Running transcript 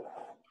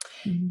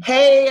Mhm.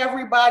 Hey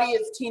everybody,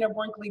 it's Tina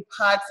Brinkley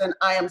Potts, and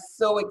I am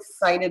so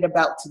excited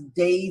about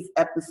today's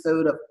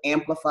episode of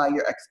Amplify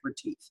Your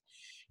Expertise.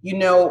 You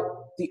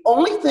know, the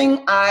only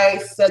thing I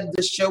said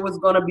this show was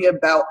going to be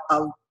about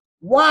a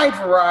wide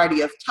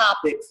variety of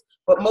topics,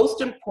 but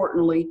most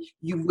importantly,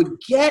 you would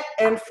get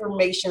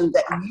information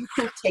that you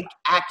can take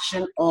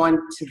action on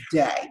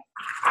today.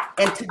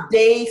 And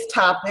today's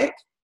topic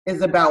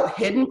is about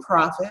hidden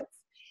profits,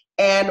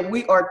 and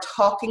we are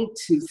talking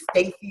to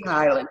Stacy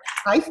Hyland.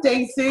 Hi,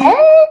 Stacy.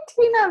 Hey,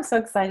 Tina, I'm so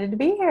excited to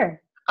be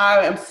here. I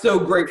am so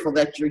grateful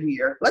that you're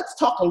here. Let's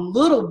talk a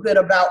little bit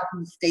about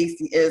who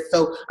Stacy is.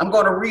 So I'm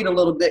going to read a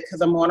little bit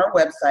because I'm on our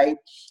website.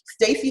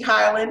 Stacy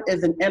Hyland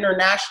is an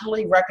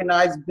internationally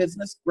recognized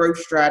business growth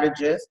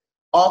strategist,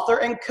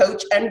 author, and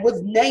coach, and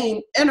was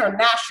named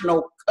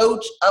International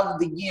Coach of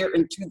the Year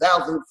in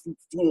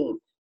 2016.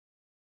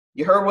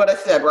 You heard what I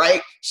said,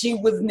 right? She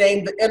was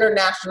named the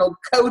International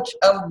Coach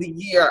of the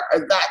Year.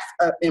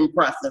 That's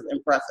impressive.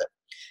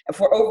 And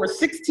for over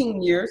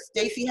 16 years,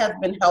 Stacy has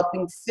been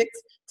helping 6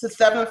 to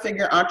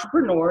 7-figure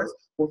entrepreneurs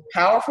with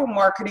powerful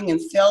marketing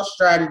and sales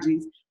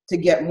strategies to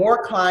get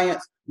more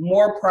clients,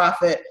 more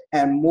profit,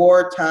 and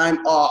more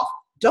time off.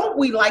 Don't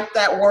we like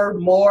that word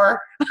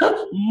more?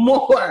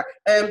 More.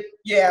 And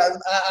yeah,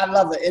 I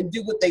love it. And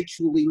do what they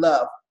truly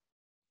love.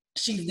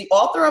 She's the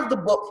author of the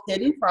book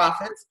Hidden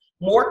Profits,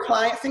 More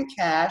Clients and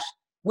Cash,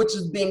 which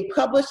is being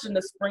published in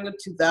the spring of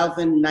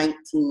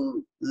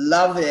 2019.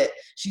 Love it.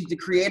 She's the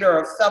creator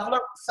of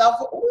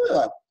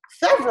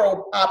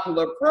several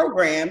popular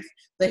programs,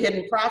 the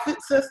Hidden Profit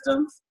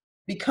Systems,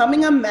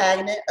 Becoming a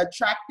Magnet,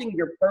 Attracting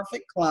Your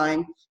Perfect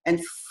Client,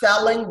 and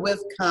Selling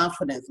with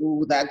Confidence.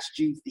 Ooh, that's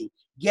juicy.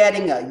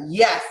 Getting a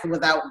yes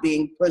without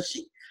being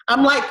pushy.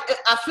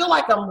 I feel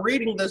like I'm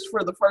reading this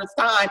for the first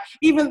time,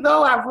 even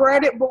though I've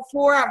read it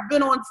before. I've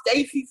been on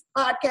Stacy's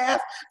podcast.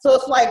 So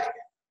it's like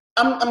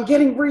I'm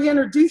getting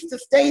reintroduced to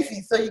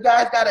Stacy. So you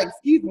guys got to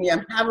excuse me.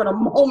 I'm having a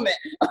moment.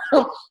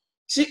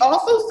 She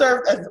also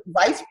served as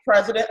vice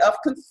president of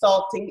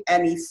consulting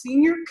and a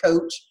senior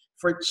coach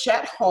for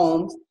Chet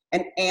Holmes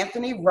and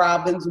Anthony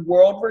Robbins'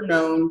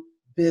 world-renowned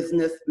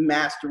business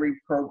mastery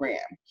program.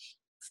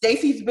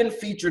 Stacy's been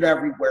featured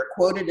everywhere,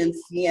 quoted in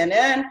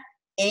CNN,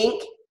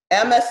 Inc.,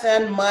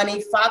 MSN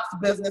Money, Fox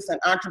Business, and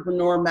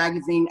Entrepreneur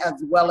Magazine, as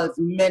well as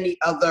many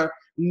other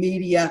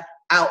media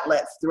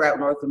outlets throughout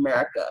North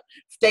America.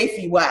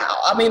 Stacy, wow.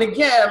 I mean,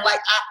 again,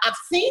 I've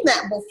seen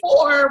that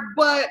before,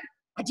 but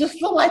I just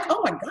feel like,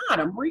 oh my God,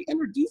 I'm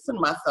reintroducing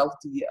myself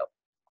to you.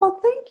 Well,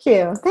 thank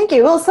you. Thank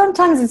you. Well,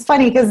 sometimes it's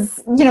funny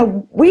because,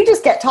 we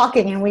just get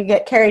talking and we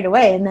get carried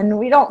away and then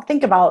we don't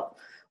think about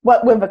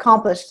what we've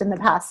accomplished in the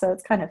past. So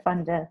it's kind of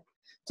fun to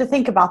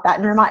think about that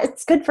and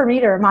it's good for me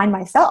to remind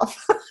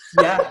myself.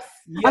 Yes.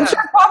 I'm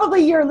sure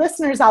probably your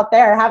listeners out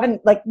there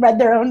haven't read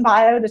their own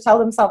bio to tell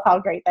themselves how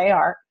great they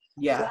are.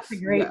 Yes. So that's a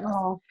great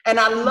role.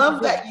 And I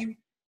love that you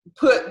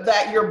put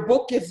that your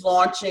book is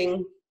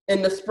launching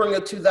in the spring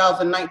of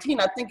 2019.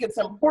 I think it's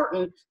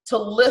important to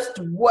list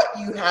what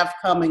you have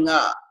coming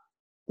up.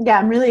 Yeah,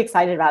 I'm really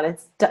excited about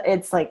it.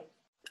 It's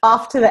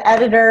off to the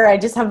editor. I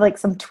just have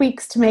some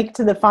tweaks to make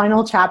to the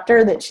final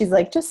chapter that she's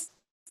just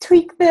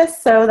tweak this.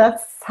 So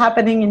that's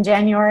happening in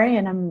January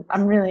and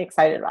I'm really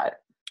excited about it.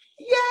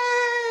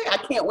 Yay! I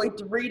can't wait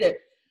to read it.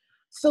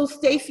 So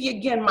Stacy,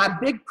 again, my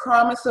big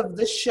promise of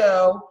this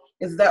show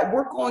is that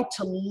we're going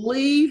to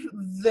leave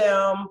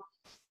them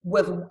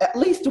with at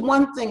least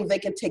one thing they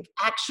can take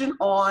action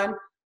on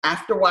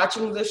after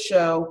watching this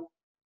show,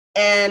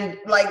 and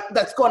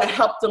that's going to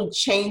help them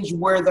change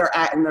where they're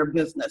at in their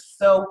business.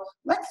 So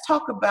let's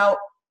talk about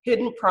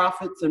hidden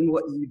profits and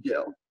what you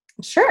do.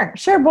 Sure.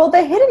 Well,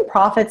 the hidden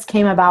profits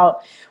came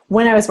about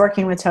when I was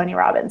working with Tony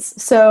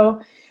Robbins.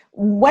 So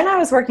when I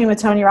was working with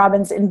Tony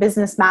Robbins in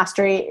Business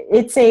Mastery,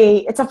 it's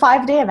a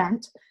 5-day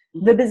event.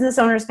 The business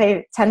owners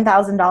pay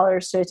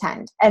 $10,000 to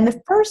attend. And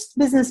the first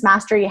Business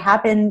Mastery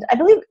happened, I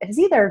believe it was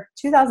either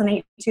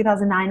 2008,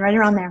 2009, right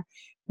around there,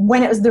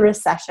 when it was the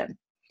recession.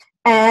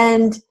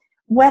 And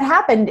what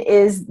happened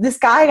is this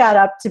guy got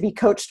up to be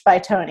coached by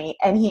Tony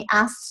and he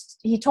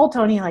told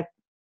Tony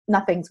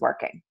nothing's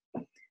working.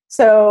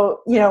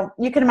 So,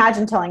 you can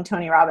imagine telling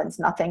Tony Robbins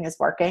nothing is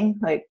working.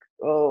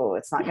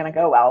 It's not going to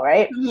go well,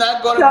 right?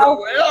 Not going to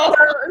go well.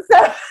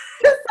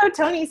 So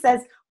Tony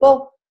says,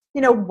 well,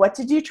 what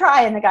did you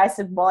try? And the guy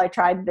said, well, I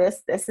tried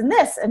this, this, and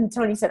this. And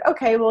Tony said,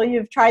 okay, well,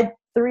 you've tried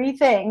 3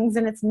 things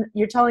and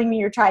you're telling me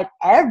you tried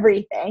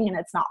everything and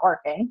it's not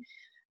working.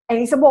 And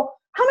he said, well,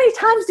 how many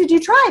times did you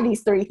try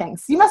these 3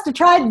 things? You must have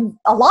tried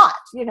a lot,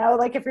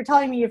 if you're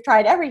telling me you've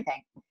tried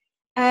everything.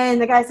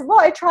 And the guy said, well,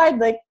 I tried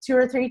 2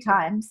 or 3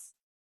 times.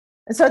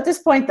 And so at this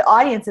point, the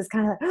audience is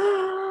kind of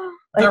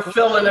they're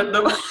feeling it.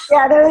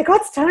 Yeah, they're like,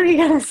 what's Tony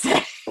going to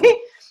say?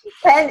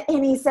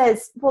 And he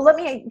says, well, let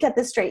me get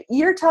this straight.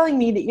 You're telling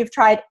me that you've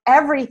tried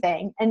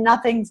everything and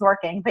nothing's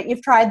working, but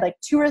you've tried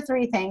 2 or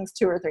 3 things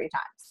 2 or 3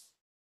 times.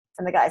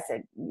 And the guy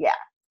said, yeah.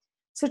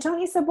 So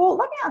Tony said, well,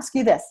 let me ask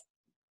you this.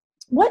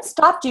 what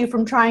stopped you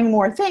from trying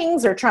more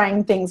things or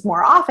trying things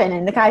more often?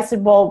 And the guy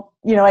said, well,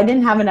 I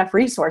didn't have enough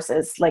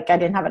resources. Like I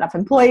didn't have enough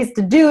employees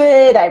to do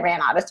it. I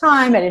ran out of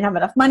time. I didn't have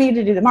enough money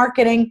to do the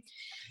marketing.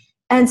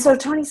 And so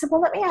Tony said,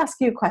 well, let me ask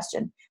you a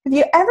question. Have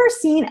you ever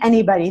seen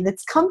anybody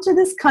that's come to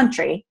this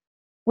country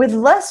with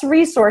less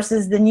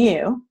resources than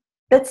you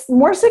that's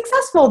more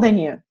successful than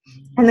you?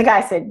 And the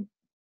guy said,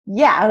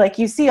 yeah, like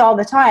you see all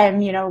the time,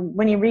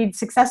 when you read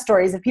success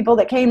stories of people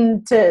that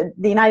came to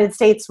the United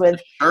States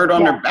with shirt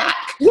on their back.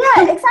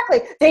 Yeah, exactly.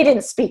 They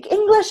didn't speak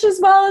English as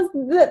well as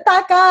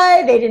that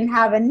guy. They didn't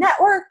have a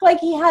network like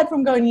he had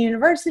from going to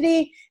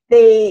university.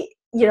 They,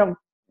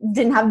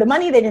 didn't have the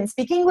money. They didn't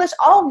speak English.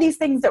 All of these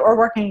things that were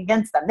working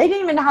against them. They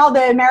didn't even know how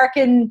the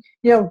American,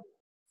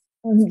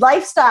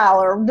 lifestyle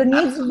or the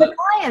needs of the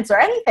clients or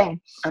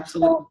anything.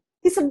 Absolutely. So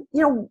he said,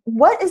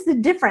 what is the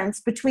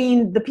difference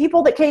between the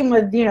people that came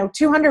with,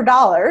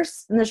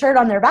 $200 and the shirt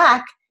on their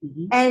back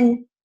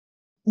and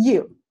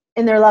you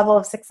in their level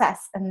of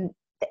success? And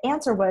the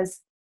answer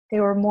was they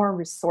were more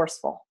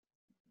resourceful.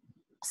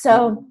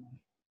 So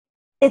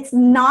it's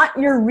not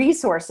your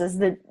resources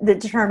that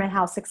determine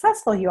how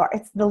successful you are.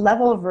 It's the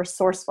level of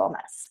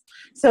resourcefulness.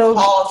 So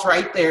pause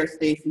right there,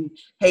 Stacey.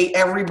 Hey,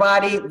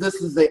 everybody, this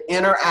is an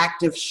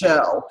interactive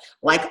show.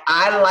 Like,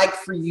 I like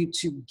for you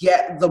to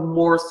get the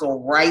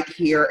morsel right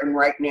here and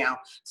right now.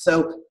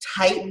 So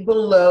type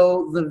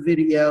below the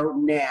video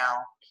now.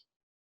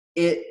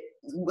 Say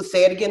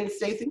it again,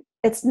 Stacey.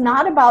 It's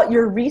not about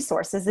your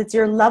resources. It's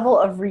your level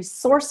of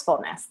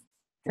resourcefulness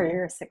for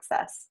your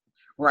success.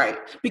 Right.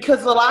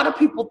 Because a lot of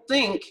people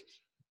think,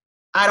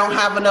 I don't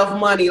have enough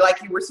money.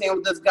 Like you were saying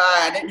with this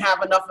guy, I didn't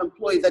have enough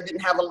employees. I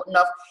didn't have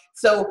enough.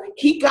 So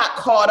he got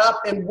caught up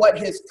in what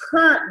his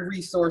current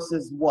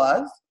resources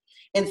was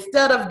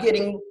instead of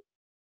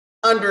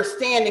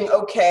understanding,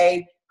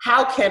 okay,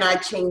 how can I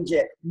change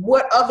it?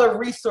 What other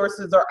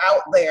resources are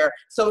out there?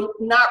 So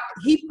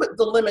he put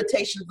the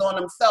limitations on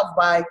himself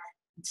by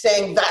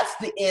saying that's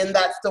the end,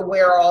 that's the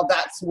where all,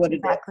 that's what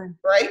it is,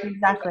 right?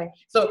 Exactly.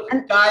 So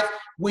guys,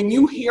 when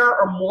you hear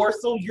a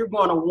morsel, you're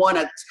going to want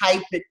to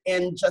type it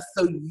in just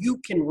so you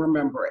can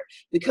remember it.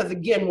 Because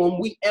again, when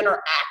we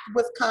interact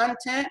with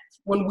content,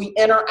 when we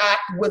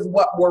interact with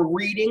what we're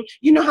reading,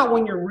 you know how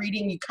when you're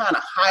reading, you kind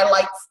of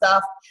highlight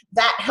stuff,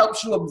 that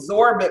helps you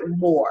absorb it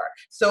more.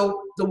 So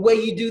the way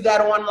you do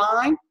that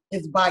online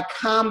is by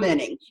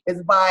commenting,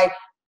 is by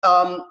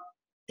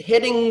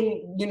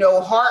hitting,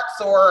 hearts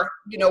or,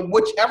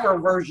 whichever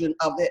version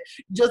of it.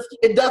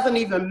 It doesn't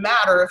even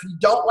matter if you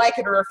don't like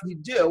it or if you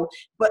do,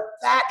 but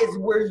that is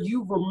where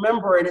you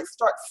remember it. It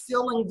starts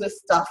filling this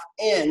stuff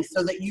in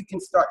so that you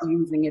can start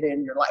using it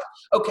in your life.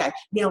 Okay,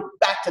 now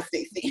back to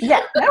Stacey.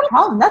 Yeah, no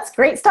problem. That's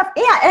great stuff.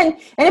 Yeah, and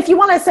if you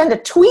want to send a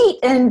tweet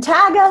and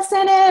tag us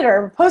in it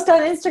or post on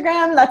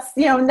Instagram, that's,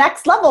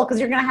 next level, because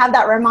you're going to have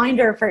that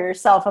reminder for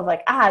yourself of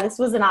like, this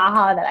was an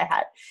aha that I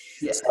had.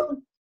 Yeah.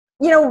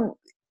 So,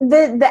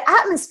 the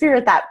atmosphere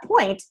at that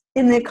point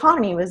in the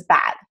economy was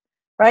bad,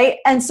 right?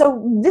 And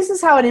so this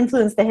is how it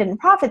influenced the hidden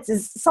profits.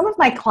 Is some of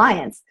my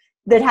clients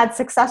that had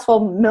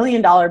successful $1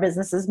 million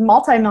businesses,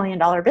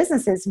 multi-million-dollar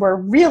businesses, were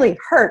really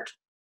hurt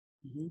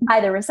by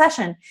the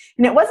recession.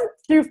 And it wasn't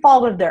through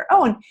fault of their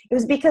own. It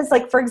was because,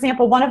 like, for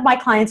example, one of my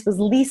clients was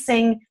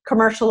leasing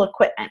commercial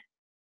equipment.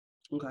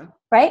 Okay.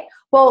 Right?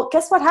 Well,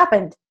 guess what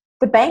happened?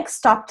 The bank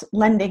stopped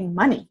lending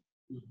money.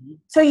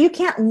 So you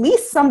can't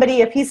lease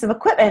somebody a piece of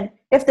equipment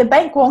if the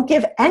bank won't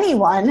give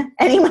anyone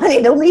any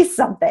money to lease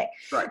something,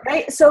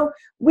 right? So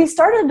we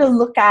started to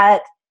look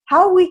at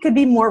how we could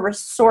be more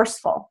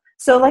resourceful.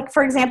 So like,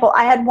 for example,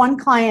 I had one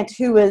client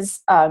who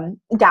was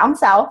down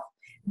south.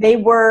 They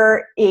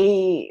were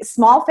a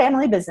small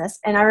family business.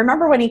 And I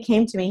remember when he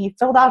came to me, he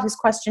filled out his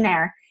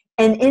questionnaire.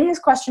 And in his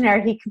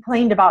questionnaire, he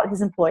complained about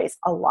his employees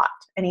a lot.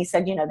 And he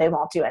said, they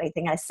won't do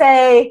anything I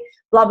say,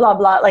 blah, blah,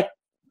 blah, like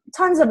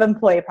tons of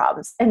employee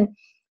problems. And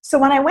so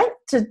when I went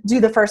to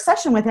do the first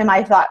session with him,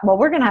 I thought, well,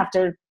 we're going to have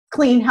to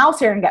clean house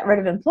here and get rid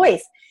of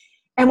employees.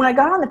 And when I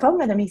got on the phone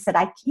with him, he said,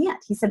 I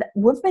can't. He said,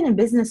 we've been in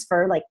business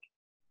for like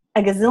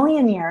a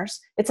gazillion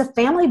years. It's a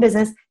family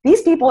business.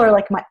 These people are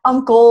like my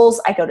uncles.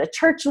 I go to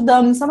church with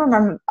them. Some of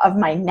them are of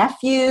my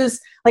nephews.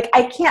 Like,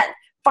 I can't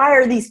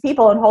fire these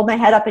people and hold my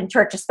head up in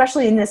church,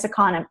 especially in this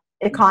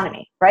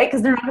economy, right?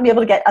 Because they're not going to be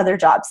able to get other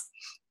jobs.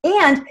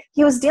 And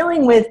he was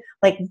dealing with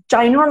like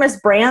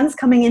ginormous brands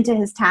coming into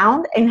his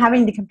town and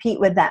having to compete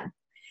with them.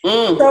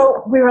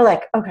 So we were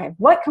like, okay,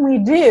 what can we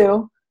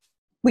do?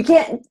 We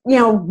can't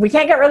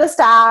get rid of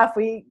staff.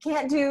 We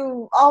can't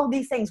do all of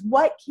these things.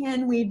 What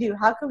can we do?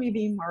 How can we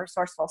be more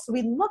resourceful? So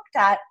we looked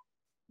at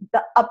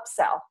the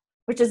upsell,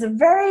 which is a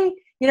very,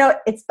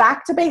 it's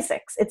back to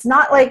basics. It's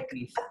not like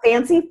a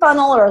fancy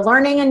funnel or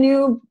learning a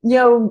new,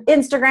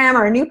 Instagram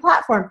or a new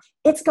platform.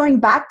 It's going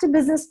back to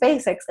business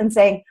basics and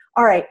saying,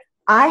 all right,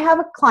 I have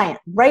a client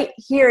right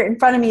here in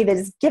front of me that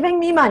is giving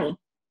me money.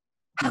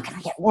 How can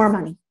I get more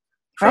money?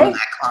 Right? From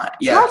that client.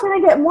 Yeah. How can I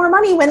get more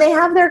money when they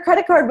have their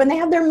credit card, when they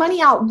have their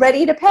money out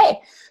ready to pay?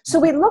 So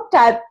we looked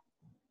at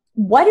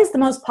what is the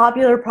most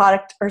popular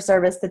product or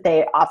service that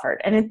they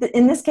offered. And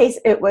in this case,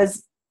 it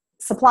was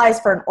supplies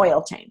for an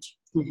oil change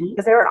Mhm.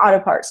 because they were an auto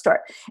parts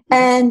store.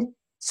 And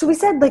so we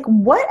said, like,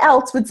 what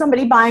else would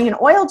somebody buying an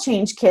oil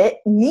change kit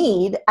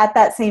need at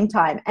that same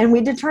time? And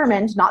we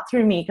determined, not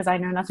through me because I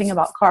know nothing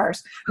about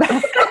cars,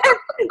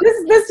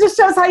 this just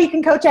shows how you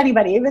can coach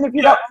anybody, even if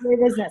you don't know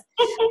your business.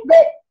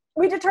 But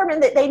we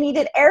determined that they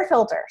needed air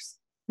filters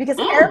because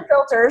air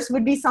filters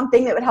would be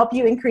something that would help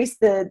you increase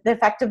the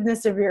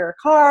effectiveness of your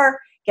car,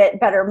 get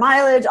better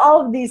mileage,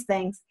 all of these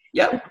things.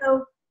 Yep. And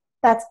so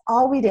that's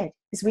all we did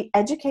is we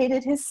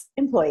educated his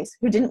employees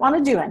who didn't want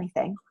to do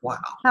anything. Wow.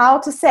 How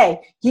to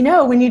say,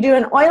 when you do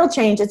an oil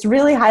change, it's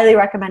really highly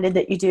recommended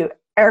that you do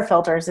air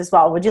filters as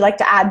well. Would you like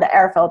to add the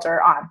air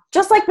filter on?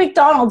 Just like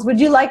McDonald's, would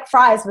you like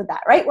fries with that,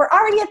 right? We're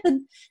already at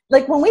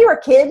when we were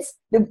kids,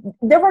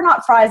 there were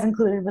not fries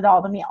included with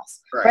all the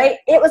meals, right?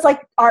 It was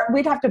like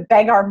we'd have to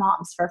beg our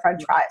moms for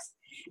French fries.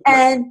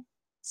 And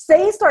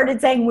they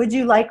started saying, would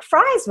you like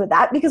fries with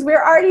that? Because we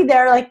were already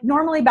there. Like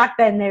normally back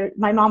then,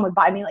 my mom would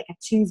buy me like a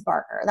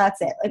cheeseburger.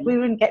 That's it. Like we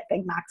wouldn't get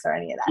Big Macs or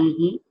any of that.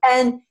 Mm-hmm.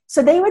 And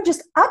so they would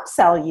just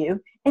upsell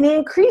you and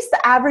increase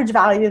the average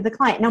value of the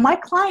client. Now my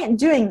client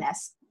doing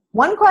this,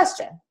 one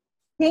question,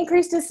 he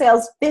increased his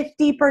sales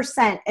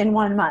 50% in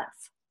 1 month.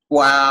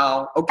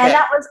 Wow. Okay. And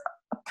that was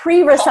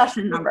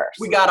pre-recession numbers.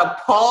 We got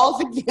to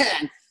pause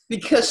again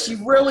because she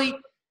really,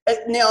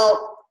 now,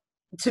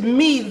 to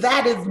me,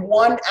 that is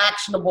one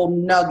actionable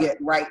nugget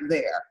right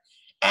there.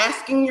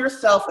 Asking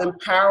yourself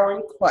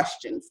empowering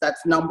questions.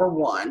 That's number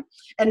one.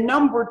 And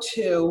number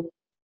two,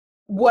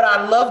 what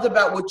I loved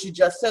about what you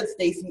just said,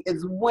 Stacey,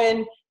 is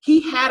when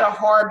he had a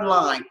hard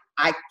line,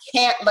 I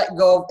can't let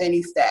go of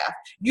any staff.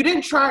 You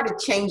didn't try to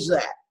change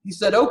that. You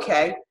said,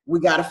 okay,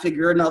 we got to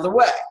figure another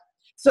way.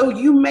 So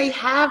you may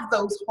have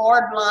those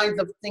hard lines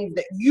of things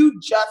that you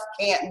just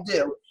can't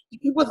do.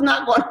 He was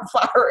not going to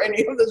fire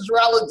any of his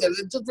relatives.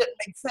 It just didn't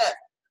make sense.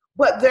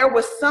 But there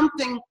was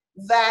something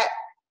that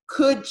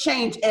could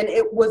change, and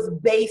it was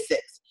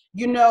basics.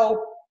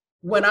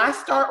 When I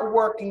start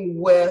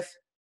working with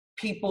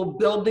people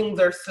building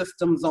their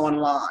systems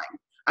online,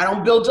 I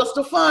don't build just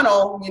a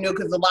funnel,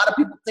 because a lot of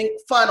people think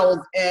funnels,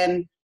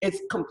 and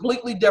it's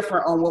completely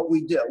different on what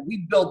we do.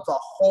 We build the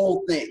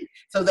whole thing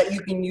so that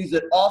you can use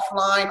it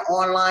offline,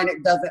 online,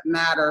 it doesn't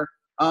matter.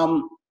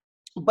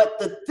 But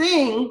the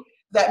thing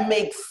that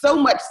makes so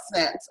much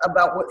sense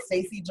about what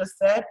Stacey just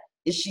said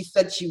is she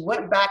said she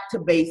went back to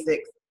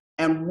basics,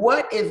 and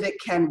what is it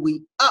can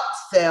we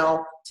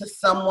upsell to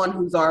someone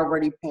who's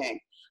already paying?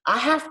 I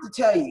have to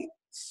tell you,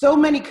 so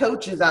many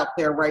coaches out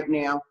there right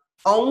now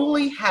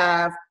only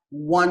have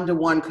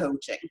one-to-one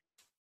coaching.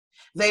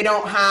 They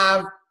don't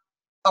have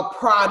a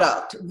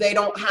product. They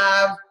don't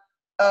have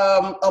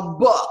a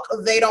book.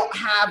 They don't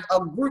have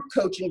a group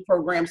coaching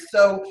program.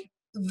 So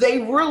they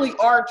really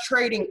are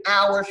trading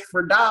hours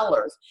for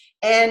dollars.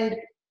 And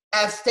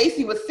as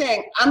Stacey was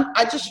saying,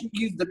 I just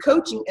use the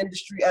coaching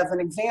industry as an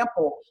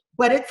example,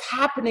 but it's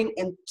happening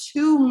in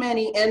too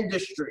many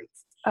industries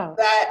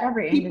that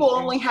people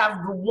only have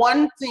the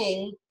one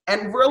thing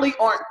and really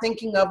aren't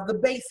thinking of the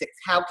basics.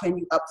 How can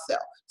you upsell?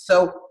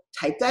 So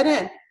type that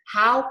in.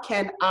 How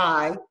can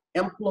I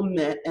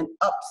implement an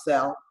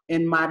upsell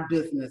in my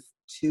business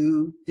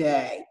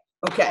today?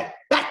 Okay,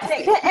 back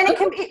to and it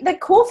can be, the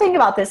cool thing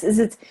about this is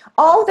it's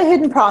all the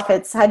hidden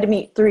profits had to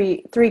meet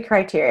three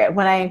criteria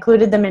when I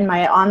included them in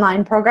my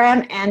online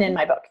program and in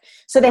my book.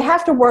 So they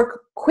have to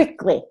work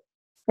quickly,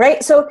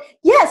 right? So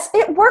yes,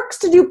 it works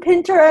to do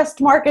Pinterest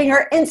marketing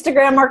or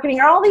Instagram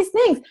marketing or all these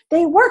things.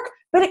 They work,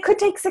 but it could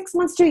take 6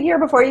 months to a year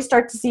before you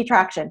start to see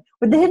traction.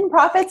 With the hidden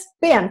profits,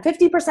 bam,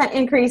 50%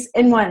 increase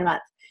in 1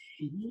 month.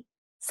 Mm-hmm.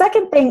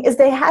 Second thing is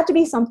they had to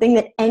be something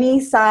that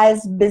any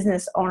size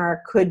business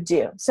owner could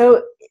do.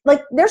 So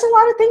there's a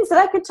lot of things that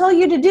I could tell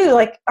you to do.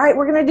 Like, all right,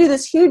 we're going to do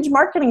this huge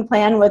marketing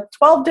plan with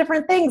 12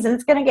 different things and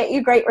it's going to get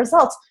you great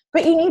results.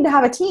 But you need to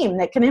have a team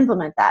that can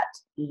implement that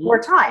over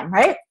time,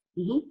 right?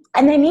 Mm-hmm.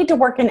 And they need to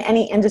work in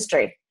any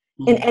industry,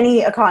 in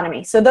any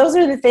economy. So those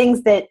are the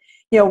things that,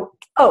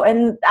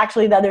 and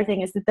actually the other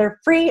thing is that they're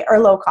free or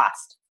low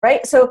cost,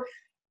 right? So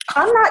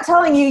I'm not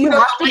telling you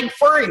have to be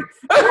free.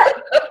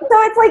 So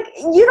it's like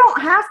you don't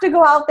have to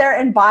go out there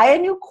and buy a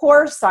new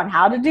course on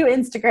how to do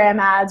Instagram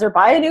ads or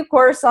buy a new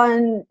course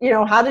on,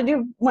 how to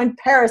do when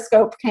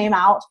Periscope came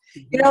out.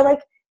 Mm-hmm.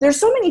 There's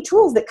so many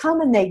tools that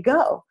come and they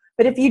go.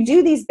 But if you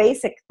do these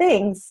basic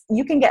things,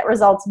 you can get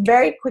results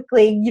very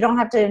quickly. You don't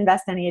have to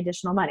invest any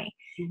additional money.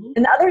 Mm-hmm.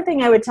 And the other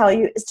thing I would tell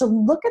you is to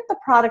look at the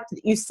product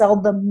that you sell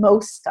the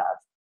most of,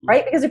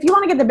 right? Because if you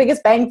want to get the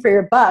biggest bang for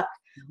your buck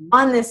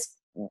on this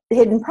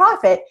hidden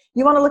profit,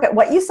 you want to look at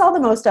what you sell the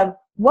most of.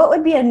 What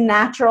would be a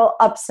natural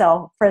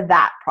upsell for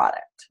that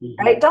product,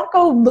 right? Don't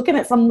go looking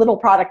at some little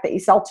product that you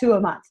sell 2 a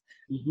month.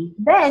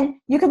 Then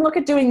you can look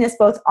at doing this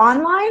both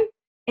online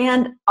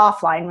and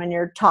offline when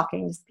you're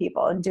talking to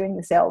people and doing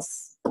the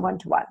sales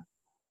one-to-one.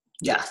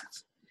 Yes.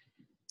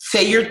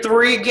 Say your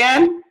 3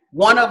 again.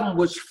 One of them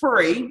was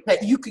free,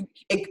 that you could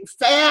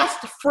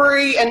fast,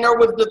 free, and there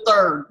was the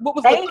third. What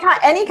was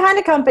any kind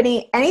of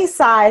company, any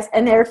size,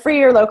 and they're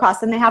free or low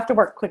cost, and they have to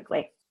work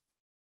quickly.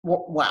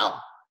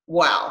 Wow.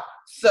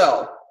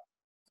 So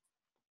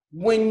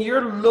when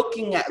you're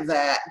looking at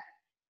that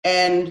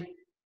and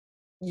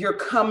you're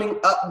coming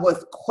up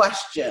with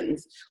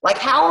questions, like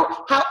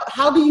how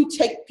do you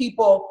take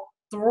people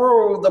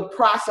through the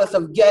process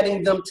of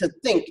getting them to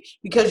think?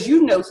 Because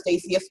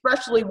Stacey,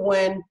 especially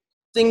when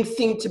things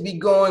seem to be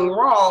going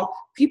wrong,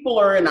 people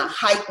are in a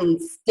heightened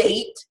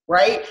state,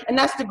 right? And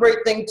that's the great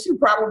thing too,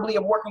 probably,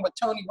 of working with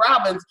Tony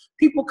Robbins.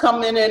 People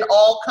come in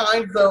all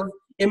kinds of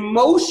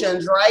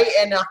emotions, right?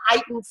 In a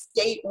heightened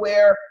state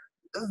where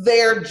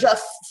they're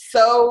just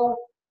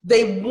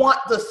they want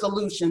the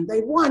solution.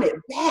 They want it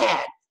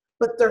bad,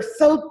 but they're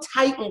so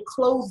tight and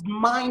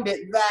closed-minded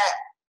that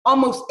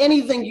almost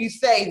anything you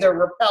say, they're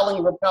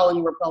repelling.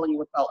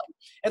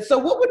 And so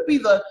what would be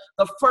the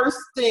first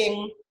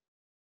thing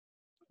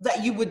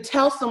that you would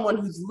tell someone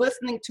who's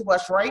listening to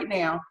us right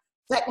now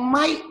that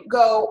might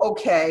go,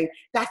 okay,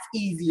 that's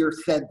easier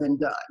said than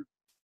done?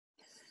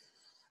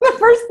 The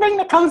first thing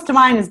that comes to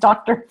mind is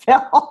Dr.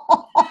 Phil.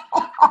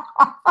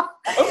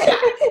 Okay.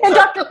 And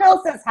Dr.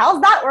 Phil says,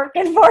 how's that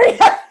working for you?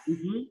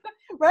 Mm-hmm.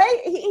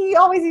 Right? He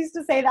always used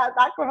to say that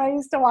back when I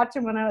used to watch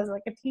him when I was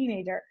like a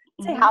teenager.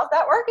 Say, how's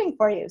that working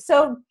for you?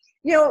 So,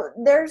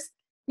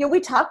 we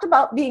talked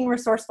about being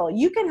resourceful.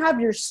 You can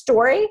have your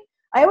story.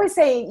 I always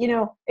say,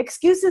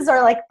 excuses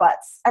are like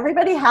butts.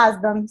 Everybody has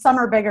them. Some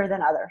are bigger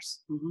than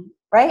others,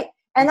 right?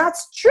 And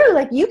that's true.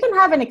 Like, you can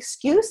have an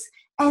excuse,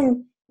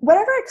 and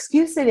whatever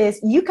excuse it is,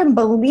 you can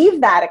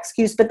believe that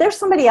excuse, but there's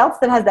somebody else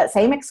that has that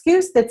same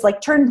excuse that's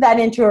like turned that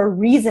into a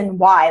reason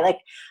why. Like,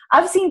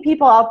 I've seen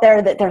people out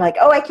there that they're like,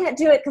 oh, I can't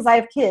do it because I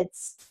have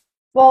kids.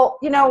 Well,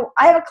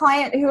 I have a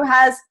client who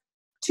has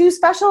 2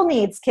 special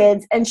needs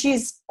kids, and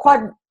she's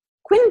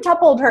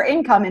quintupled her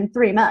income in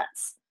 3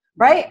 months,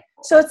 right?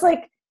 So it's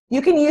like,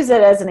 you can use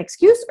it as an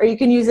excuse or you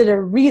can use it as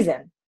a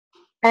reason.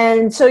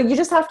 And so you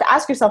just have to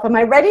ask yourself, am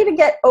I ready to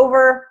get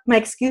over my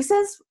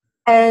excuses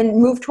and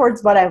move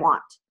towards what I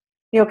want?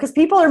 Because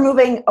people are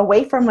moving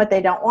away from what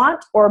they don't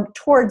want or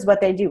towards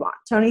what they do want.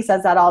 Tony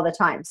says that all the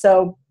time.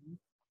 So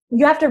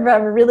you have to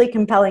have a really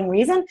compelling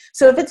reason.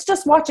 So if it's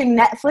just watching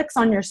Netflix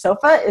on your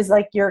sofa is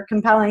like your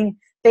compelling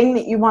thing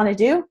that you want to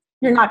do,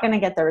 you're not going to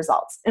get the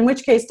results. In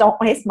which case, don't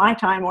waste my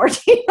time or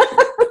Tina's.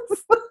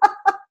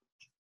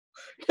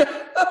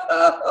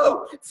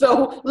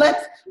 So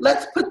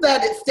let's put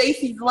that in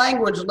Stacey's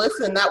language.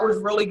 Listen, that was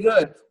really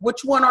good.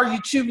 Which one are you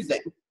choosing?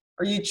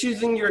 Are you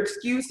choosing your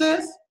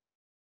excuses,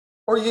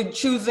 or are you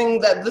choosing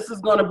that this is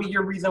going to be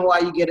your reason why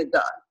you get it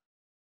done?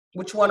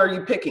 Which one are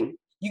you picking?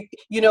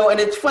 And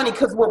it's funny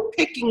because we're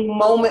picking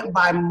moment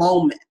by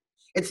moment.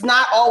 It's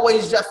not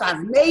always just,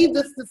 I've made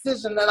this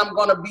decision that I'm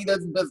going to be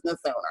this business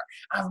owner.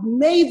 I've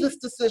made this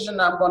decision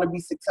that I'm going to be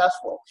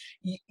successful.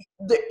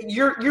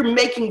 You're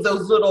making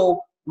those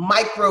little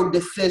micro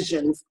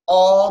decisions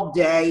all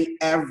day,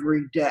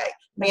 every day.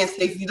 Man,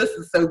 Stacey, this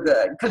is so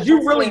good because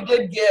you really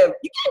did you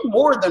gave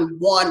more than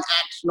one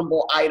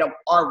actionable item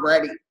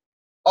already.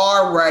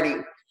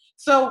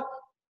 So,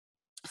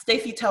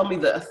 Stacey, tell me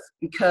this,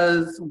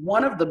 because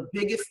one of the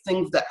biggest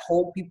things that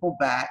hold people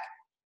back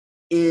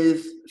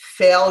is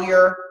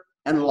failure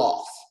and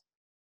loss.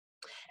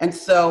 And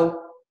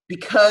so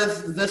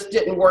because this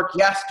didn't work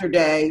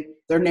yesterday,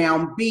 they're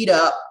now beat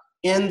up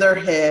in their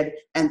head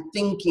and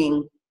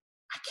thinking,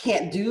 I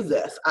can't do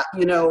this.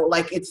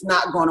 Like it's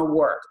not going to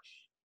work.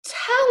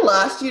 Tell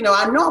us, I know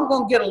I'm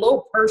going to get a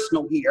little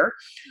personal here,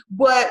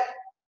 but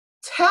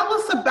tell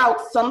us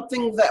about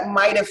something that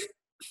might have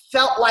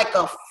felt like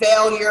a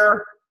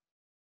failure,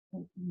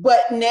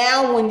 but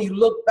now when you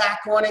look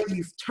back on it,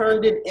 you've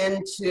turned it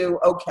into,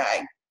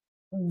 okay,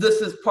 this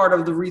is part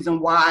of the reason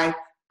why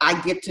I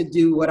get to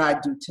do what I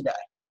do today.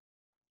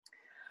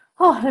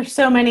 Oh, there's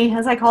so many,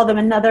 as I call them,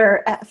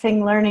 another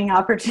effing learning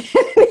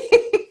opportunity.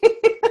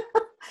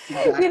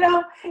 Exactly.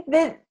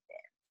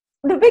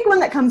 The big one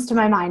that comes to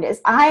my mind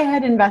is I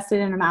had invested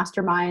in a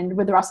mastermind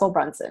with Russell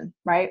Brunson,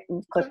 right?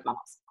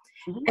 ClickFunnels.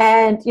 Mm-hmm.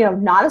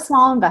 And, not a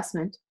small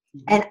investment.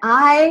 Mm-hmm. And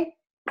I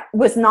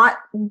was not,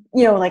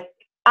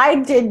 I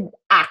did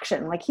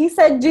action. Like he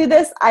said, do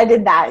this, I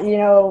did that.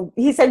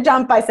 He said,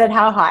 jump, I said,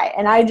 how high?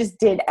 And I just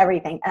did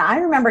everything. And I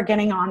remember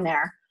getting on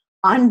there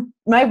on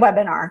my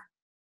webinar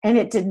and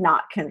it did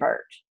not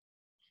convert.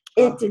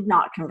 It did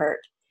not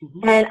convert.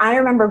 Mm-hmm. And I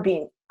remember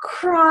being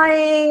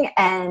crying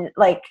and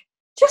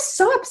just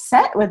so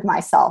upset with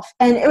myself.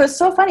 And it was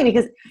so funny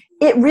because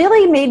it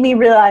really made me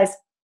realize,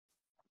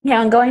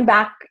 and going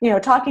back,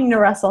 talking to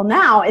Russell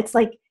now, it's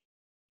like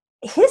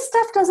his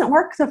stuff doesn't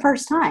work the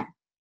first time.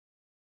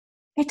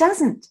 It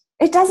doesn't.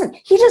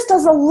 He just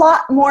does a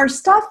lot more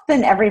stuff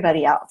than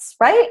everybody else,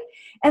 right?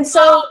 And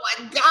so, oh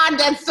my God,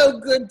 that's so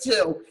good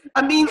too.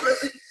 I mean,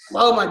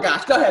 oh my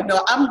gosh, go ahead.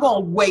 No, I'm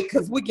going to wait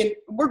because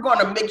we're going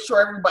to make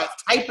sure everybody's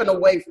typing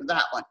away for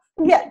that one.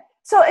 Yeah.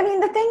 So, I mean,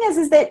 the thing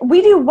is that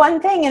we do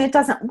one thing and it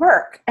doesn't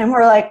work. And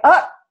we're like,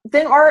 oh,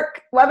 didn't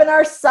work.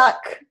 Webinars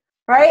suck,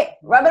 right?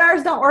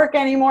 Webinars don't work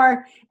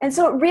anymore. And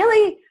so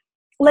really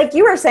like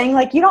you were saying,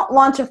 like you don't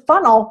launch a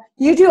funnel,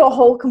 you do a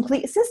whole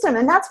complete system.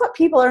 And that's what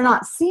people are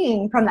not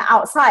seeing from the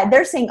outside.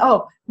 They're seeing,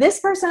 oh, this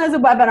person has a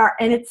webinar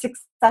and it's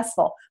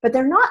successful, but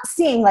they're not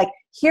seeing like,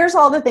 here's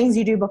all the things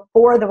you do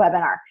before the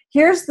webinar.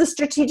 Here's the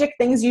strategic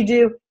things you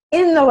do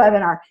in the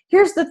webinar.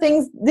 Here's the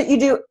things that you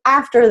do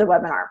after the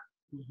webinar.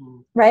 Mm-hmm.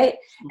 Right.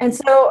 Mm-hmm. And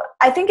so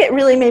I think it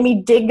really made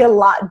me dig a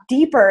lot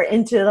deeper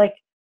into like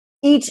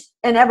each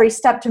and every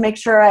step to make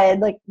sure I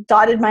had like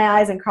dotted my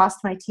I's and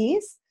crossed my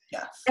T's.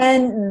 Yes.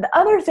 And the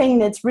other thing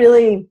that's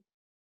really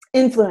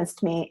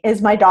influenced me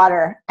is my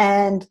daughter.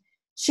 And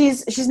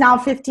she's now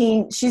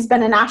 15. She's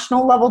been a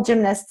national level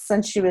gymnast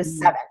since she was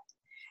 7.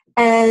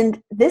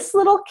 And this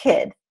little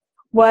kid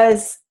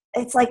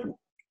it's like,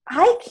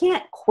 I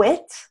can't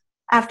quit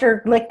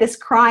after like this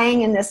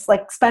crying and this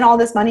like spend all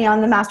this money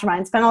on the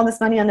mastermind, spend all this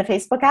money on the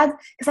Facebook ads,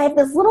 because I have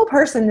this little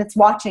person that's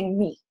watching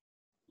me.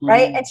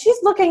 Right. And she's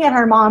looking at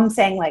her mom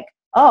saying like,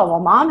 oh, well,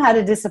 mom had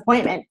a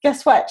disappointment.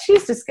 Guess what?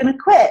 She's just going to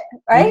quit.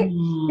 Right.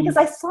 Because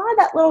I saw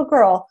that little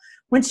girl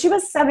when she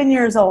was 7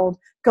 years old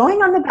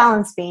going on the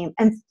balance beam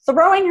and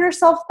throwing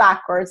herself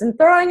backwards and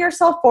throwing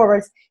herself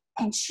forwards.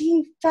 And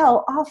she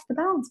fell off the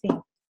balance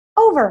beam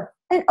over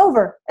and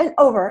over and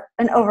over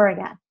and over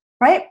again.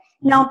 Right.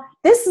 Now,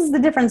 this is the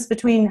difference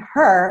between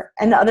her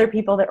and the other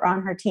people that were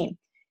on her team.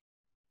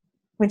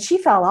 When she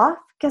fell off,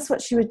 guess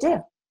what she would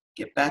do?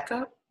 Get back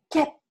up.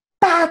 Get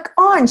back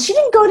on. She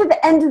didn't go to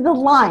the end of the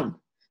line.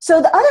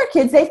 So the other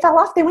kids, they fell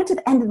off. They went to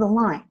the end of the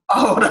line.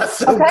 Oh, that's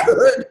so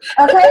good.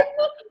 Okay.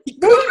 They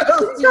didn't go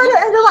to the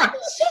end of the line.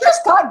 She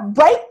just got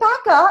right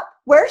back up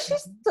where she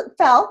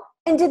fell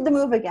and did the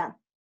move again.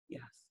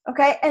 Yes.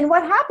 Okay. And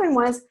what happened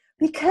was,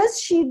 because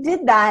she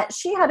did that,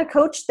 she had a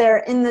coach there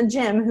in the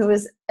gym who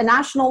was a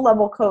national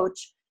level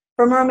coach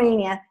from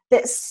Romania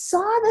that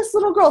saw this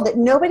little girl that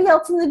nobody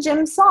else in the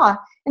gym saw.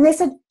 And they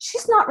said,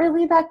 she's not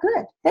really that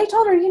good. They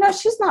told her,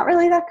 she's not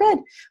really that good.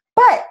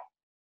 But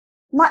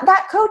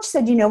that coach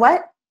said, you know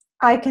what?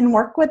 I can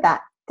work with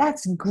that.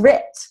 That's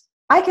grit.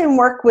 I can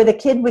work with a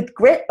kid with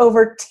grit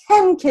over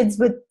 10 kids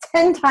with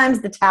 10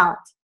 times the talent,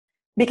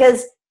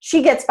 because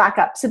she gets back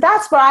up. So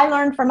that's what I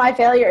learned from my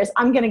failure is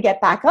I'm going to get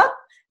back up,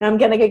 and I'm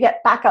going to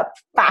get back up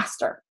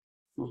faster.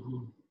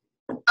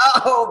 Mm-hmm.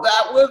 Oh,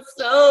 that was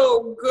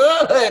so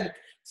good.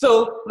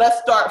 So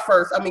let's start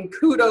first. I mean,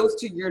 kudos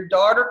to your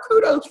daughter.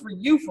 Kudos for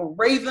you for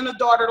raising a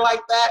daughter like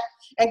that.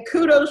 And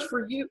kudos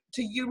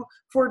to you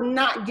for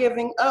not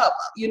giving up.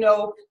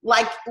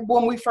 Like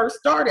when we first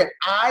started,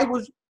 I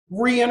was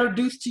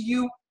reintroduced to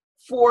you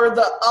for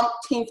the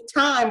umpteenth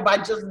time by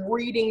just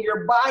reading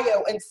your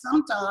bio. And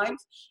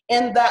sometimes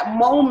in that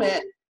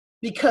moment,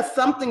 because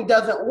something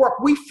doesn't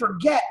work, we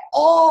forget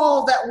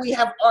all that we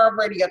have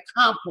already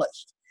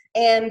accomplished.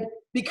 And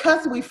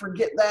because we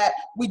forget that,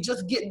 we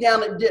just get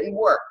down, it didn't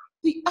work.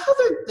 The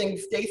other thing,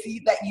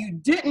 Stacey, that you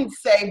didn't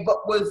say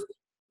but was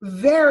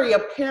very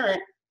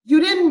apparent, you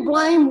didn't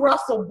blame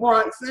Russell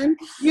Brunson.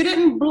 You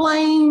didn't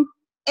blame,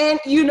 and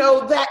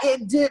that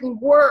it didn't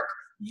work.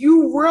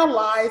 You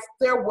realized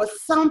there was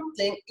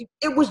something.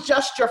 It was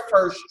just your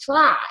first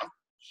try.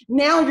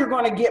 Now you're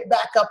going to get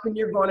back up and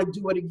you're going to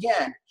do it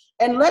again.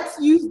 And let's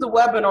use the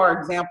webinar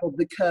example,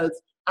 because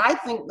I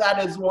think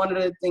that is one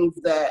of the things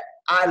that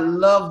I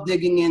love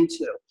digging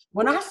into.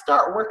 When I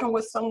start working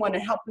with someone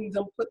and helping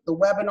them put the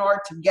webinar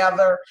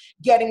together,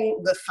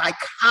 getting the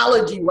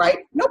psychology right,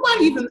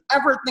 nobody even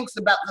ever thinks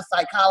about the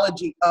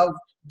psychology of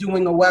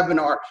doing a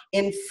webinar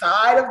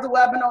inside of the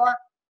webinar.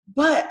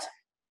 But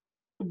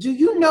do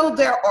you know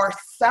there are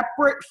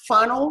separate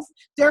funnels?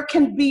 There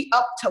can be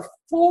up to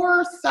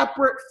 4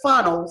 separate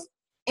funnels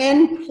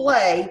in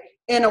play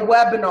in a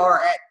webinar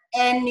at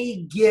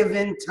any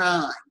given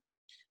time.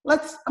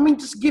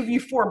 Just give you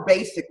 4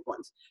 basic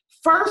ones.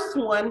 First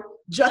one,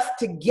 just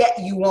to get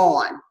you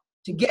on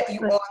the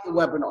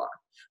webinar.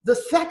 The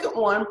second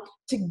one,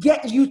 to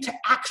get you to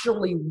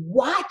actually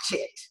watch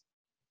it,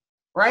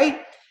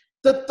 right?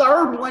 The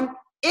third one,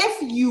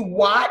 if you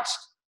watched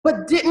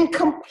but didn't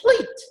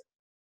complete.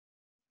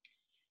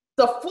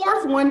 The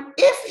fourth one,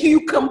 if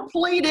you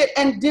completed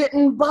and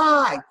didn't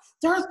buy.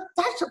 That's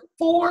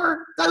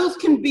 4.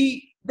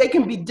 They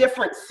can be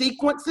different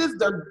sequences.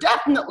 They're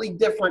definitely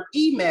different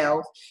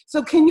emails.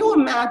 So can you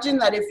imagine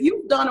that if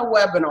you've done a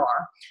webinar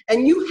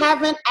and you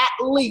haven't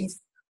at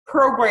least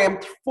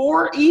programmed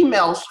 4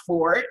 emails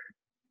for it,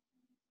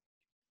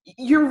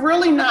 you're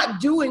really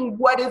not doing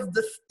what is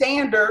the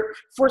standard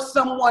for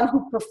someone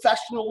who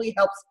professionally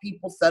helps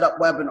people set up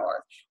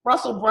webinars.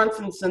 Russell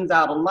Brunson sends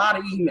out a lot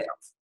of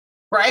emails,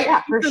 right?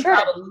 Yeah, for sure.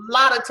 Out a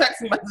lot of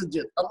text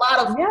messages, a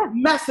lot of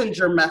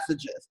messenger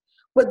messages.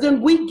 But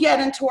then we get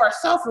into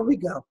ourselves and we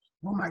go,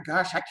 oh my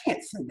gosh, I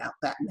can't send out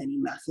that many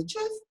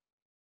messages.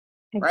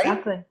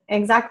 Exactly. Right?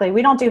 Exactly.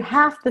 We don't do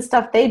half the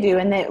stuff they do,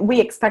 and we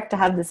expect to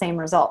have the same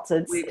results.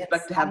 We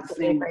expect to have the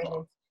same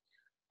results.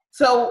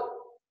 So,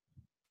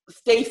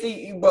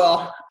 Stacey,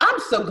 well, I'm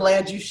so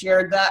glad you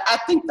shared that. I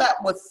think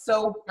that was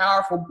so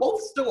powerful.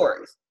 Both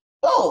stories,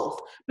 both,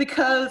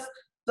 because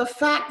the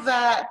fact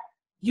that,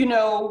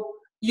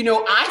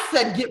 I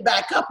said get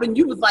back up, and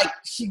you was like,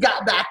 she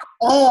got back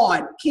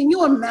on. Can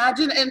you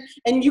imagine?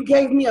 And you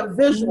gave me a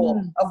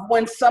visual of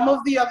when some of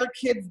the other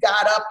kids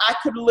got up. I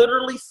could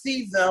literally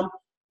see them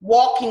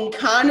walking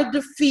kind of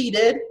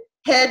defeated,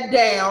 head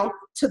down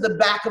to the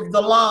back of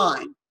the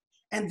line.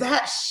 And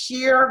that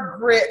sheer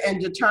grit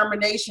and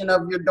determination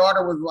of your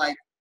daughter was like,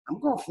 I'm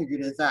going to figure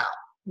this out.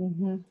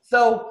 Mm-hmm.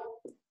 So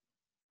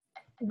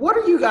what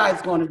are you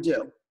guys going to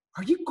do?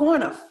 Are you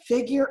going to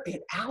figure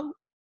it out?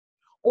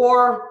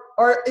 Or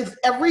is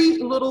every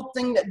little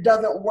thing that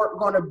doesn't work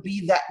going to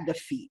be that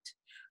defeat?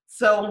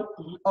 So,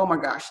 oh my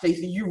gosh,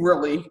 Stacey, you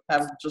really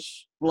have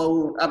just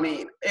blown,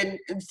 in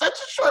such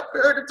a short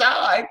period of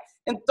time,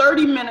 in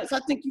 30 minutes, I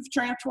think you've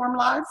transformed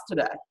lives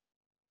today.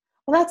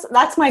 Well,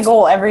 that's my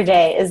goal every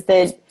day, is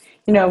that,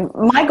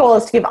 my goal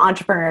is to give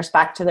entrepreneurs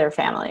back to their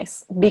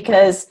families,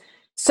 because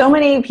so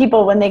many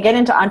people, when they get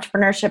into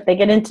entrepreneurship, they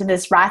get into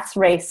this rat's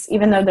race,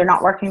 even though they're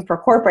not working for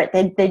corporate.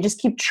 They just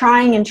keep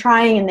trying and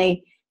trying, and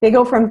they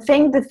go from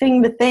thing to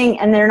thing to thing,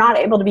 and they're not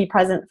able to be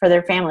present for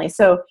their family.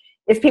 So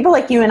if people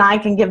like you and I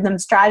can give them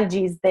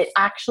strategies that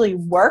actually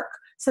work,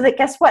 so that,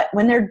 guess what,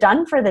 when they're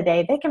done for the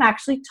day, they can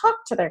actually talk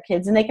to their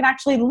kids and they can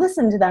actually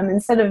listen to them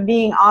instead of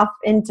being off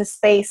into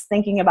space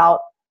thinking about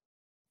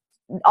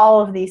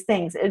all of these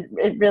things. It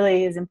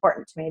really is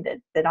important to me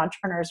that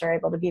entrepreneurs are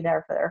able to be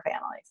there for their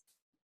families.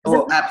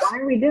 Oh, why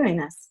are we doing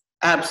this?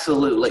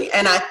 Absolutely.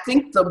 And I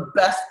think the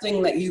best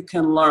thing that you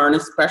can learn,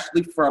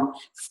 especially from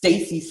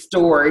Stacey's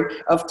story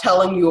of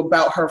telling you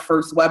about her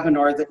first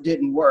webinar that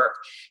didn't work,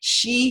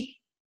 she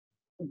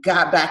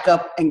got back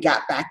up and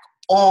got back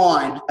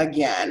on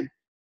again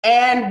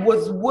and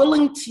was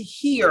willing to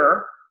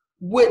hear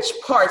which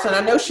parts, and I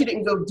know she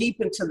didn't go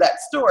deep into that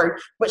story,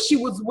 but she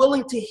was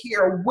willing to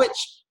hear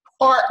which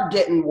part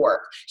didn't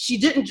work. She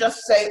didn't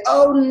just say,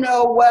 oh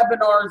no,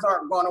 webinars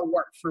aren't going to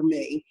work for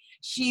me.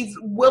 She's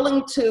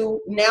willing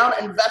to now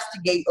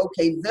investigate,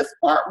 okay, this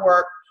part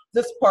worked,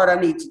 this part I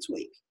need to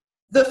tweak,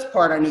 this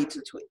part I need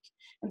to tweak.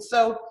 And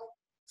so,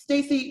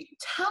 Stacey,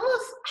 tell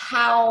us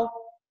how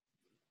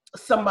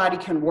somebody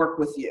can work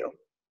with you.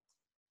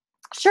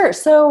 Sure.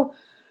 So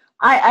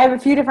I have a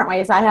few different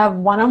ways. I have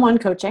one-on-one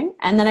coaching,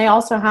 and then I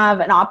also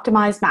have an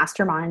optimized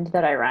mastermind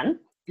that I run.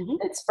 Mm-hmm.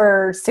 It's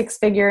for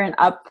 6-figure and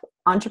up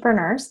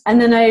entrepreneurs. And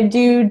then I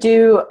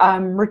do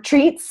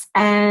retreats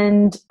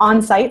and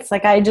on-sites.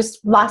 Like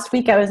last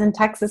week I was in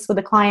Texas with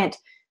a client.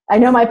 I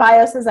know my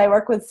bio says I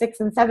work with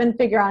 6- and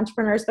 7-figure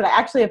entrepreneurs, but I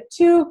actually have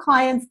 2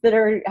 clients that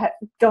are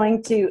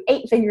going to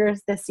 8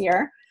 figures this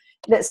year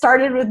that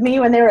started with me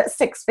when they were at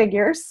 6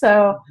 figures.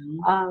 So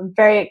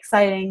very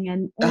exciting.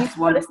 And you can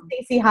go to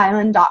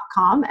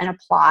staceyhyland.com and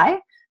apply,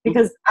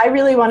 because I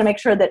really want to make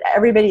sure that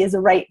everybody is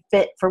a right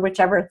fit for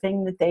whichever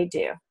thing that they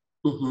do.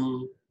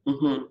 Mm-hmm.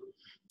 Mm-hmm.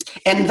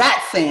 And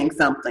that's saying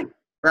something,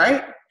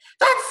 right?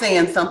 That's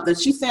saying something.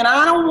 She's saying,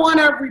 I don't want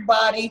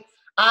everybody.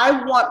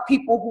 I want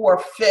people who are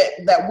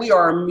fit, that we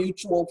are a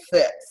mutual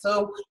fit.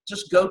 So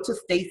just go to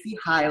Stacey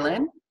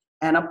Hyland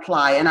and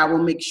apply. And I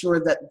will make sure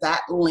that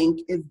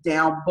link is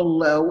down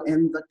below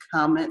in the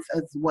comments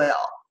as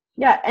well.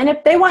 Yeah. And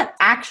if they want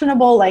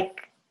actionable,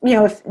 like,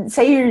 if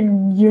say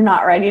you're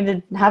not ready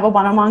to have a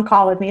one-on-one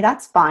call with me,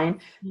 that's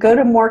fine. Go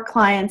to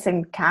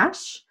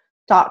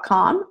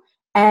moreclientsandcash.com.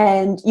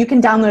 And you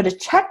can download a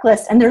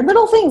checklist, and they're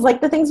little things like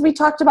the things we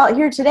talked about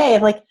here today,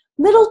 of like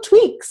little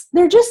tweaks.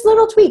 They're just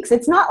little tweaks.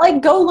 It's not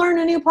like go learn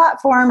a new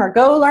platform or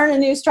go learn a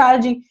new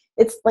strategy.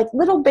 It's like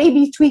little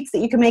baby tweaks that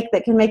you can make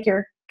that can make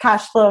your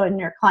cash flow and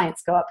your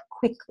clients go up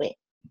quickly.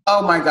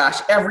 Oh my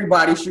gosh,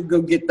 everybody should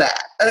go get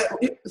that.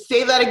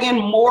 Say that again,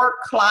 More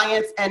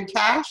Clients and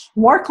Cash?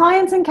 More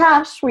Clients and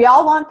Cash. We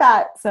all want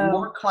that. So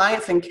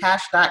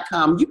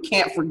moreclientsandcash.com. You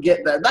can't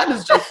forget that. That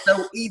is just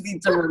so easy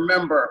to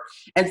remember.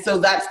 And so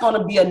that's going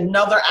to be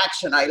another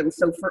action item.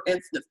 So for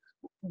instance,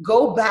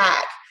 go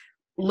back,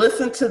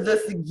 listen to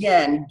this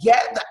again,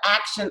 get the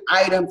action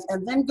items,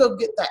 and then go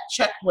get that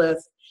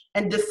checklist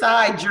and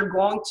decide you're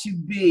going to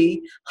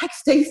be like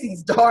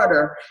Stacey's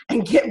daughter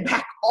and get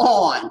back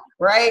on,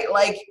 right?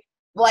 Like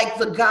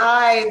the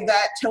guy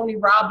that Tony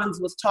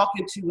Robbins was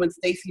talking to when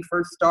Stacey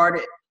first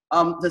started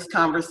this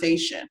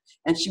conversation.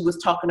 And she was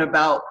talking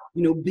about,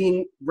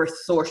 being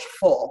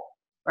resourceful,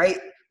 right?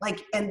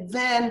 Like, and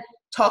then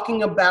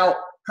talking about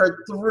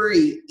her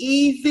 3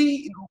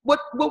 easy, what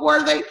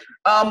were they?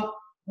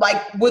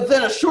 Like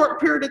within a short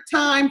period of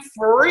time,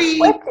 free.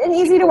 Quick and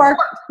easy to work,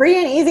 free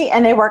and easy,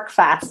 and they work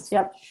fast.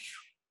 Yep.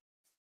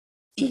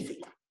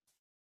 Easy.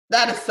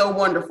 That is so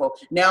wonderful.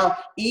 Now,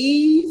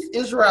 ease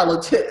is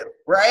relative,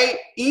 right?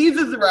 Ease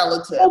is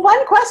relative. Well,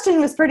 one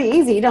question was pretty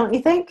easy, don't you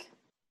think?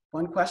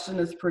 One question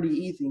is pretty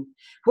easy.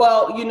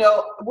 Well,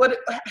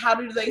 how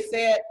do they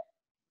say it?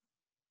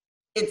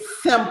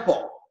 It's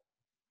simple.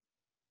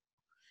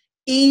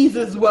 Ease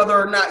is whether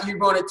or not you're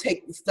going to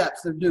take the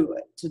steps to do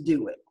it.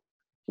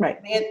 Right.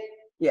 And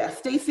yeah,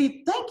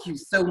 Stacey, thank you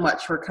so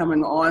much for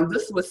coming on.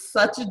 This was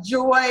such a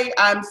joy.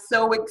 I'm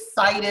so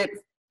excited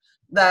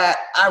that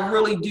I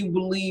really do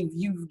believe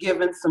you've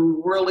given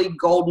some really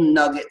golden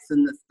nuggets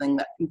in this thing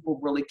that people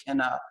really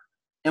can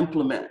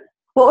implement.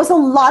 Well, it was a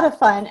lot of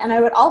fun. And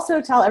I would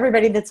also tell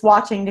everybody that's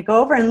watching to go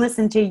over and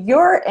listen to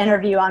your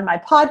interview on my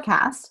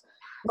podcast.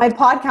 My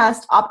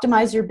podcast,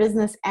 Optimize Your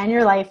Business and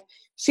Your Life.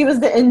 She was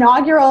the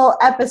inaugural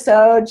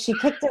episode. She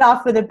kicked it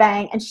off with a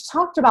bang. And she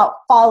talked about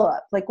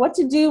follow-up, like what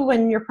to do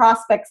when your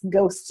prospects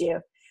ghost you.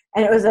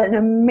 And it was an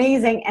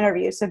amazing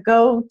interview. So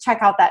go check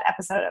out that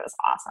episode. It was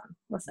awesome.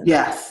 Listen.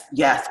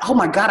 Yes. Oh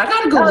my God, I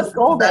gotta go listen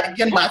to that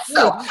again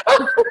myself.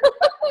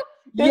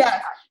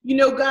 Yes. You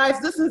know, guys,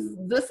 this is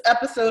this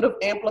episode of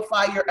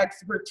Amplify Your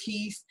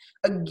Expertise.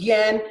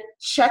 Again,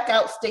 check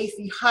out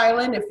Stacy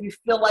Hyland. If you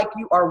feel like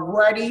you are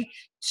ready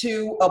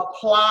to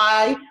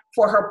apply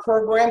for her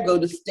program, go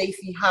to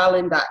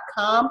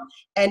stacyhyland.com.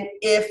 And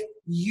if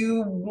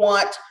you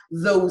want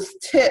those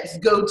tips,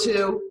 go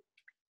to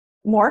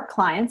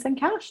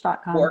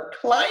moreclientsandcash.com. More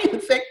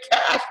Clients and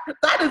Cash.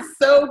 That is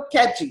so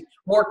catchy.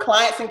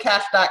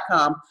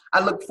 Moreclientsandcash.com.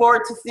 I look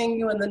forward to seeing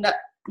you in the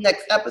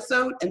next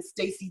episode. And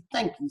Stacy,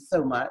 thank you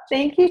so much.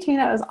 Thank you,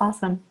 Tina. It was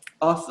awesome.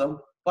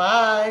 Awesome.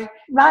 Bye.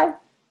 Bye.